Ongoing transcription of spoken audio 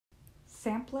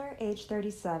sampler, age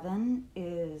 37,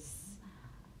 is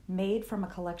made from a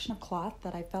collection of cloth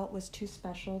that I felt was too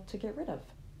special to get rid of,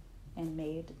 and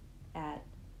made at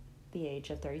the age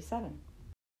of 37.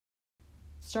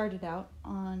 Started out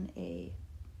on a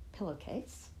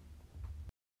pillowcase.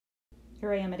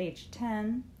 Here I am at age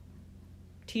 10,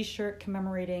 t-shirt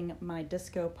commemorating my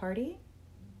disco party.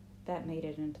 That made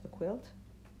it into the quilt.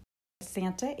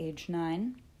 Santa, age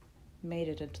 9, made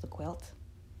it into the quilt.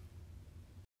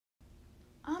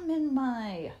 I'm in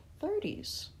my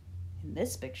 30s in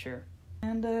this picture,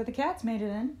 and the cats made it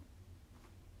in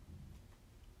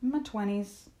my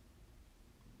 20s.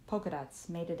 Polka dots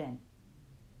made it in.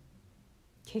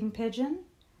 King Pigeon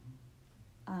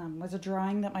was a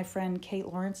drawing that my friend Kate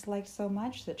Lawrence liked so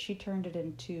much that she turned it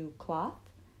into cloth,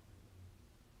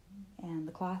 and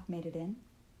the cloth made it in.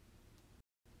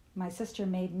 My sister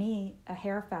made me a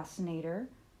hair fascinator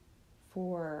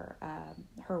for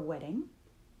her wedding.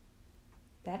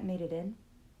 That made it in.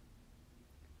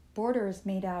 Border is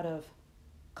made out of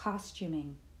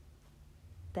costuming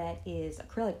that is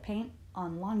acrylic paint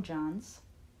on long johns.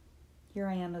 Here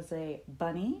I am as a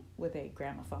bunny with a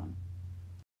gramophone.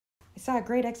 I saw a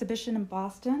great exhibition in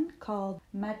Boston called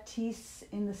Matisse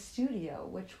in the Studio,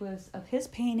 which was of his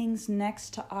paintings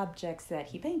next to objects that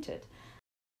he painted.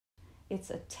 It's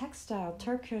a textile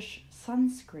Turkish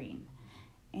sunscreen,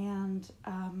 and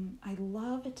I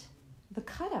loved the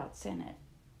cutouts in it.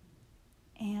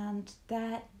 And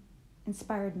that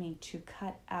inspired me to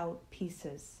cut out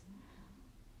pieces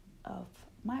of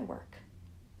my work.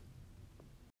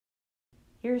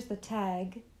 Here's the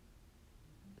tag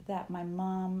that my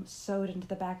mom sewed into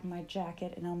the back of my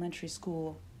jacket in elementary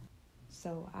school.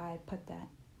 So I put that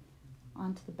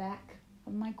onto the back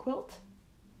of my quilt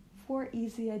for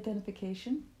easy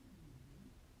identification.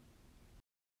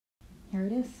 Here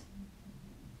it is.